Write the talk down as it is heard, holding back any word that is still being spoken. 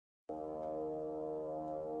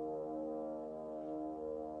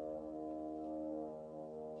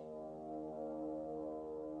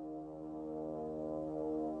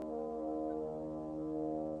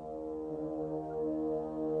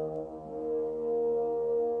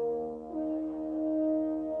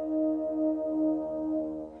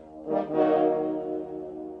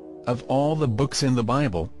Of all the books in the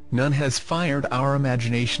Bible, none has fired our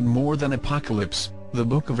imagination more than Apocalypse, the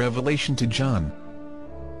book of Revelation to John.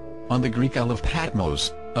 On the Greek Isle of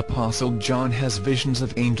Patmos, Apostle John has visions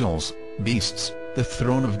of angels, beasts, the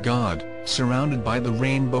throne of God, surrounded by the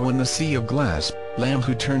rainbow and the sea of glass, Lamb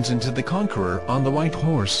who turns into the conqueror on the white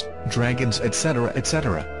horse, dragons, etc.,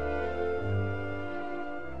 etc.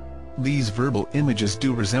 These verbal images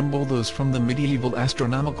do resemble those from the medieval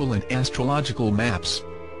astronomical and astrological maps.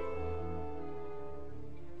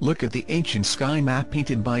 Look at the ancient sky map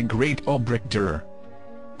painted by great Ulrich Dürer.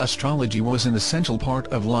 Astrology was an essential part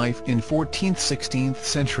of life in 14th–16th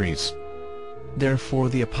centuries. Therefore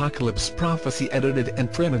the Apocalypse prophecy edited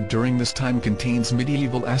and printed during this time contains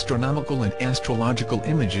medieval astronomical and astrological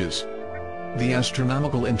images. The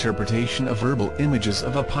astronomical interpretation of verbal images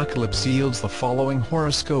of Apocalypse yields the following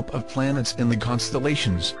horoscope of planets in the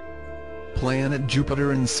constellations. Planet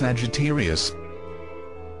Jupiter in Sagittarius,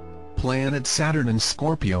 Planet Saturn in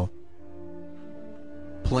Scorpio,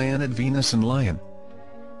 Planet Venus in Lion,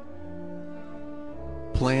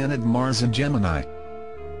 Planet Mars in Gemini,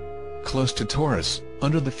 close to Taurus,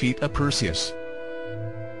 under the feet of Perseus,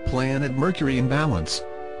 Planet Mercury in Balance,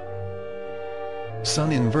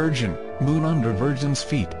 Sun in Virgin, Moon under Virgin's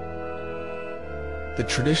feet. The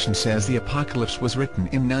tradition says the Apocalypse was written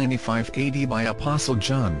in 95 AD by Apostle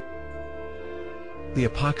John. The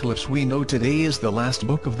Apocalypse we know today is the last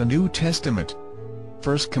book of the New Testament.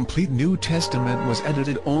 First complete New Testament was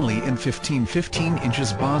edited only in 1515 in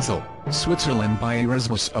Basel, Switzerland by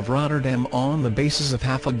Erasmus of Rotterdam on the basis of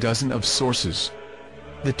half a dozen of sources.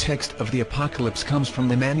 The text of the Apocalypse comes from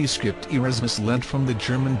the manuscript Erasmus lent from the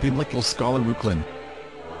German biblical scholar Reuchlin.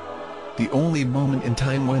 The only moment in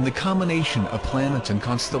time when the combination of planets and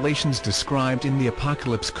constellations described in the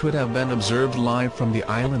Apocalypse could have been observed live from the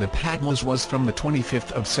island of Patmos was from the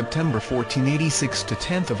 25th of September 1486 to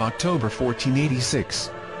 10th of October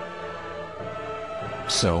 1486.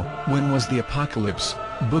 So, when was the Apocalypse,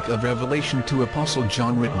 book of Revelation to Apostle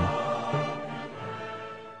John written?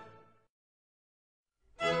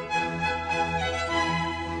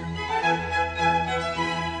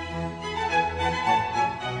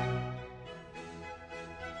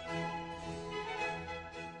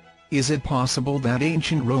 Is it possible that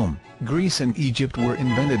ancient Rome, Greece and Egypt were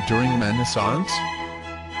invented during Renaissance?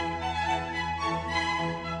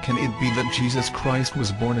 Can it be that Jesus Christ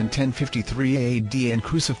was born in 1053 AD and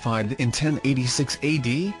crucified in 1086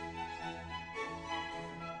 AD?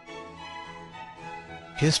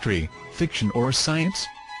 History, fiction or science?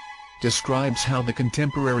 Describes how the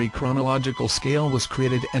contemporary chronological scale was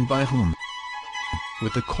created and by whom.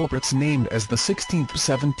 With the culprits named as the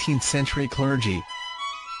 16th–17th century clergy.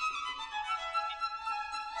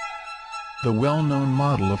 The well-known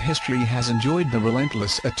model of history has enjoyed the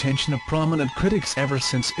relentless attention of prominent critics ever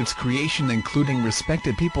since its creation, including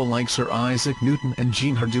respected people like Sir Isaac Newton and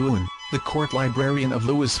Jean Herdouin, the court librarian of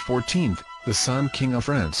Louis XIV, the Sun King of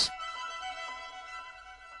France.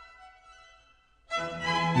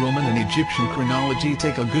 Roman and Egyptian chronology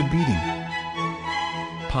take a good beating.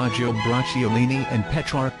 Poggio Bracciolini and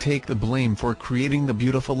Petrarch take the blame for creating the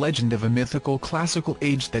beautiful legend of a mythical classical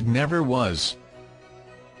age that never was.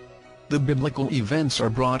 The biblical events are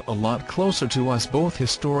brought a lot closer to us both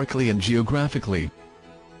historically and geographically.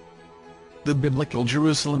 The biblical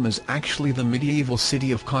Jerusalem is actually the medieval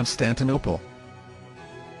city of Constantinople.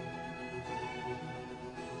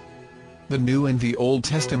 The New and the Old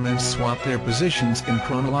Testaments swap their positions in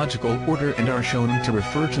chronological order and are shown to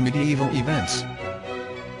refer to medieval events.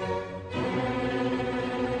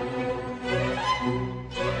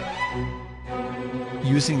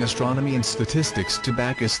 Using astronomy and statistics to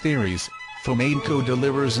back his theories, Fomenko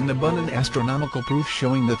delivers an abundant astronomical proof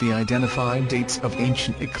showing that the identified dates of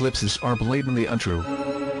ancient eclipses are blatantly untrue.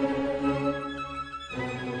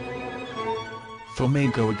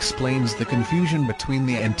 Fomenko explains the confusion between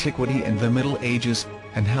the Antiquity and the Middle Ages,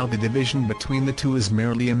 and how the division between the two is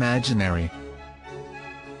merely imaginary.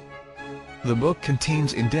 The book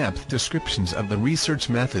contains in-depth descriptions of the research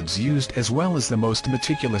methods used as well as the most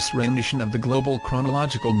meticulous rendition of the global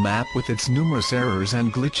chronological map with its numerous errors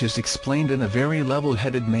and glitches explained in a very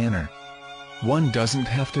level-headed manner. One doesn't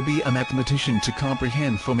have to be a mathematician to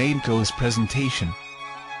comprehend Fomenko's presentation.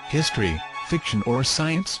 History, fiction or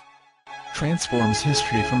science? Transforms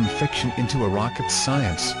history from fiction into a rocket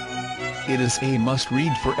science. It is a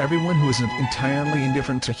must-read for everyone who isn't entirely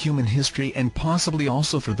indifferent to human history and possibly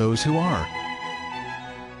also for those who are.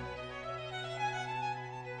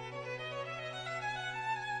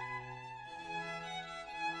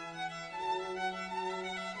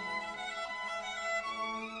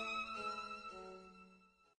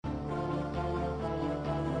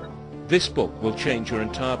 This book will change your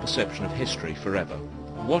entire perception of history forever.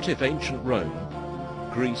 What if ancient Rome,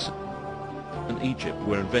 Greece, and Egypt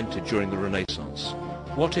were invented during the Renaissance?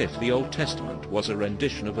 What if the Old Testament was a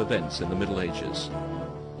rendition of events in the Middle Ages?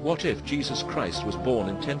 What if Jesus Christ was born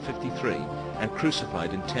in 1053 and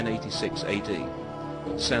crucified in 1086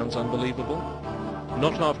 AD? Sounds unbelievable?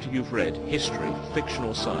 Not after you've read History, Fiction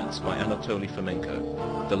or Science by Anatoly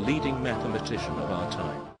Fomenko, the leading mathematician of our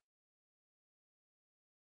time.